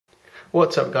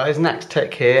What's up guys, Nax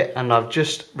Tech here, and I've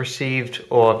just received,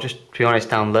 or I've just, to be honest,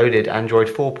 downloaded Android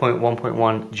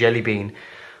 4.1.1 Jelly Bean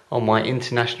on my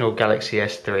International Galaxy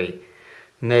S3.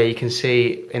 And there you can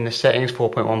see in the settings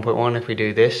 4.1.1, if we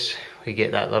do this, we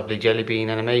get that lovely Jelly Bean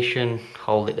animation.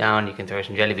 Hold it down, you can throw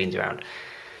some jelly beans around.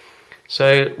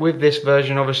 So with this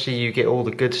version, obviously you get all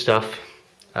the good stuff.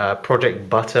 Project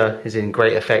Butter is in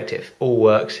great effect, it all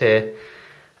works here.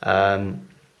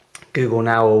 Google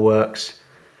Now all works.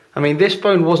 I mean, this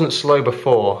phone wasn't slow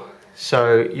before,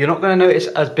 so you're not going to notice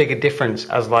as big a difference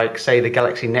as, like, say, the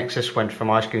Galaxy Nexus went from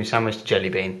ice cream sandwich to jelly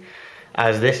bean,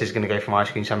 as this is going to go from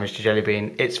ice cream sandwich to jelly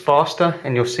bean. It's faster,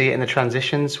 and you'll see it in the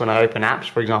transitions when I open apps,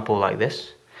 for example, like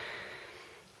this.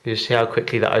 You see how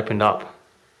quickly that opened up.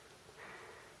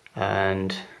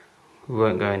 And we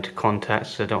won't go into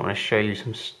contacts, so I don't want to show you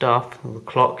some stuff. The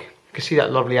clock, you can see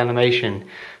that lovely animation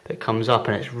that comes up,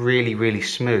 and it's really, really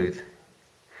smooth.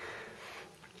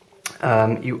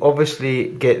 You obviously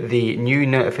get the new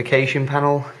notification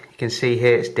panel. You can see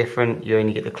here it's different. You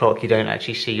only get the clock, you don't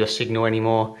actually see your signal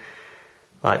anymore.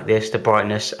 Like this, the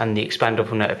brightness and the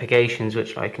expandable notifications,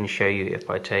 which I can show you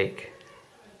if I take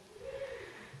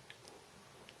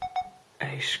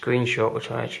a screenshot, which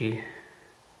I actually...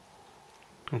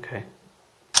 Okay.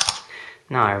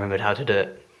 Now I remembered how to do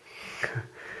it.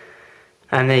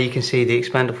 And there you can see the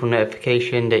expandable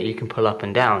notification that you can pull up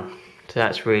and down. So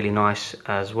that's really nice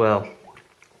as well.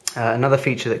 Another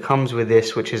feature that comes with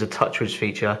this, which is a TouchWiz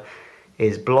feature,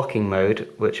 is blocking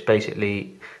mode, which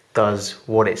basically does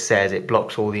what it says. It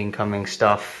blocks all the incoming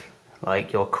stuff,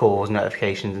 like your calls,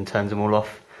 notifications, and turns them all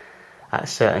off at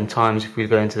certain times. If we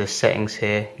go into the settings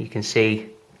here, you can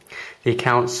see the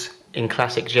accounts in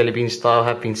classic Jelly Bean style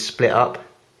have been split up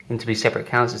into separate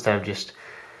accounts instead of just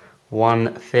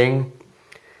one thing.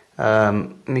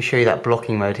 Let me show you that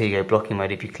blocking mode. Here you go, blocking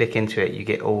mode. If you click into it, you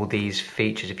get all these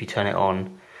features. If you turn it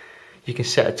on, you can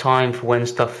set a time for when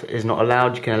stuff is not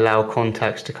allowed. You can allow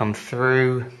contacts to come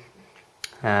through.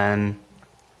 Yeah,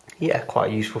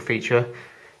 quite a useful feature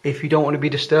if you don't want to be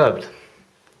disturbed.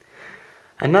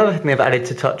 Another thing they've added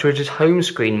to TouchWiz is home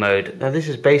screen mode. Now this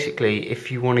is basically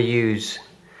if you want to use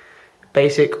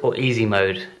basic or easy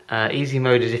mode. Easy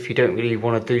mode is if you don't really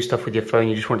want to do stuff with your phone,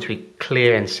 you just want it to be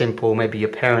clear and simple. Maybe your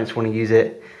parents want to use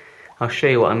it. I'll show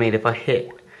you what I mean. If I hit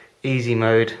easy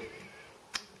mode,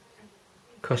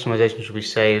 customizations will be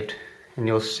saved, and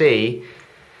you'll see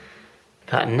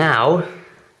that now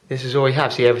this is all we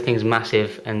have. See, everything's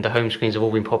massive, and the home screens have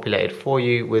all been populated for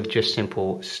you with just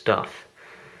simple stuff.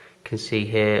 You can see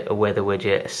here a weather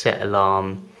widget, a set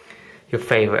alarm, your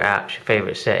favorite apps, your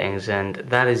favorite settings, and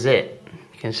that is it.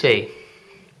 You can see.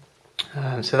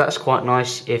 So that's quite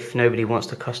nice if nobody wants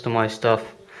to customize stuff.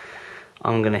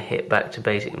 I'm going to hit back to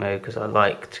basic mode because I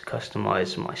like to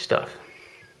customize my stuff.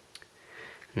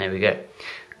 And there we go.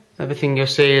 Another thing you'll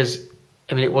see is,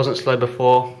 I mean, it wasn't slow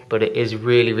before, but it is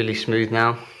really, really smooth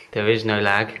now. There is no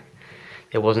lag.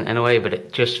 There wasn't anyway, but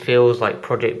it just feels like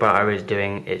Project Butter is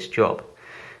doing its job.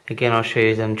 Again, I'll show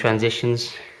you them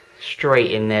transitions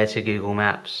straight in there to Google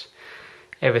Maps.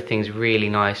 Everything's really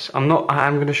nice. I'm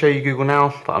going to show you Google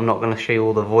Now, but I'm not going to show you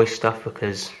all the voice stuff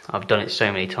because I've done it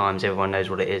so many times, everyone knows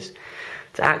what it is.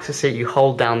 To access it, you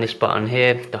hold down this button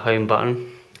here, the home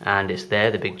button, and it's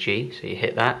there, the big G, so you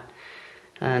hit that.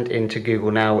 And into Google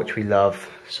Now, which we love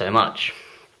so much.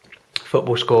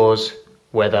 Football scores,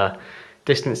 weather,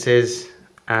 distances,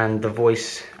 and the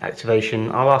voice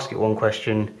activation. I'll ask it one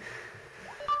question.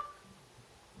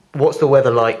 What's the weather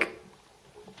like?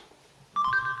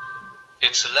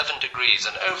 It's 11 degrees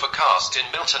and overcast in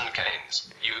Milton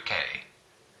Keynes, UK.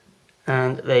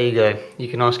 And there you go. You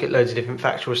can ask it loads of different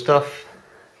factual stuff.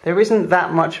 There isn't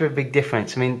that much of a big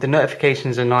difference. I mean, the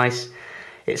notifications are nice.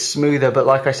 It's smoother, but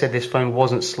like I said, this phone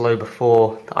wasn't slow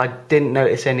before. I didn't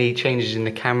notice any changes in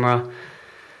the camera.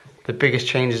 The biggest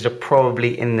changes are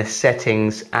probably in the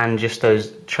settings and just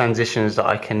those transitions that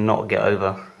I cannot get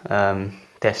over.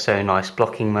 They're so nice.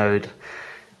 Blocking mode,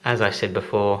 as I said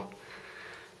before.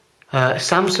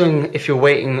 Samsung, if you're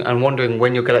waiting and wondering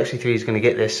when your Galaxy 3 is going to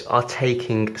get this, are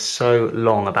taking so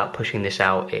long about pushing this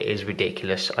out. It is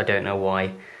ridiculous. I don't know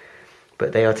why,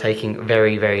 but they are taking a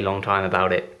very, very long time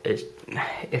about it.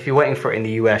 If you're waiting for it in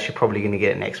the US, you're probably going to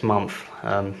get it next month.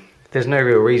 There's no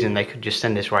real reason. They could just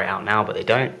send this right out now, but they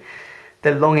don't.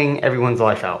 They're longing everyone's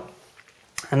life out.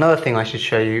 Another thing I should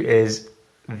show you is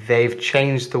they've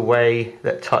changed the way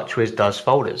that TouchWiz does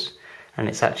folders, and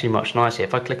it's actually much nicer.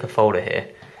 If I click a folder here,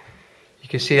 you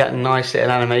can see that nice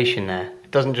little animation there. It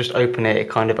doesn't just open it, it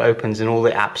kind of opens and all the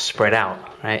apps spread out.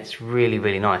 Right? It's really,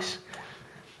 really nice.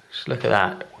 Just look at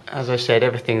that. As I said,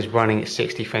 everything's running at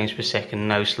 60 frames per second,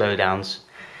 no slowdowns.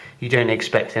 You don't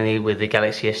expect any with the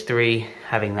Galaxy S3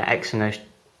 having that Exynos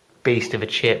beast of a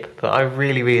chip, but I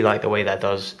really like the way that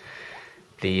does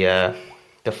the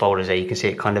folders there. You can see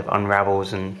it kind of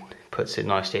unravels and puts it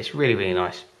nicely. It's really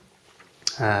nice.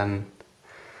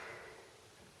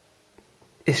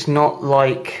 It's not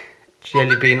like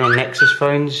Jelly Bean on Nexus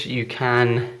phones. You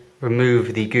can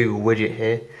remove the Google widget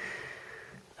here.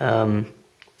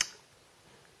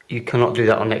 You cannot do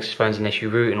that on Nexus phones unless you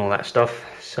root and all that stuff,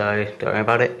 so don't worry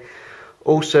about it.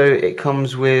 Also, it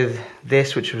comes with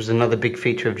this, which was another big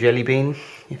feature of Jelly Bean.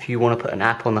 If you want to put an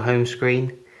app on the home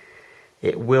screen,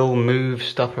 it will move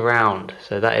stuff around.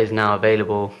 So that is now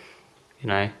available. You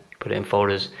know, put it in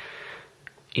folders.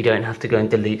 You don't have to go and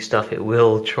delete stuff. It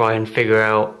will try and figure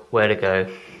out where to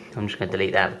go. I'm just going to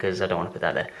delete that because I don't want to put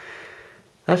that there.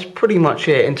 That's pretty much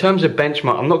it. In terms of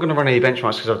benchmark, I'm not going to run any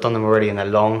benchmarks because I've done them already and they're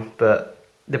long, but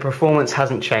the performance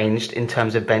hasn't changed in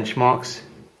terms of benchmarks.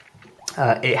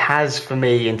 It has for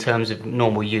me in terms of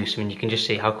normal use. I mean, you can just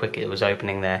see how quick it was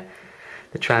opening there.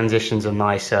 The transitions are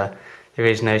nicer. There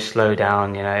is no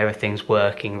slowdown, you know, everything's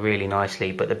working really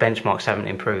nicely, but the benchmarks haven't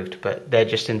improved, but they're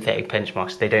just synthetic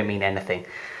benchmarks. They don't mean anything.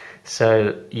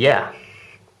 So yeah,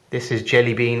 this is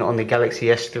Jelly Bean on the Galaxy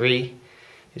S3.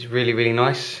 It's really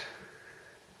nice.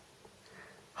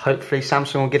 Hopefully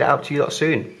Samsung will get it out to you lot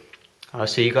soon. I'll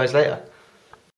see you guys later.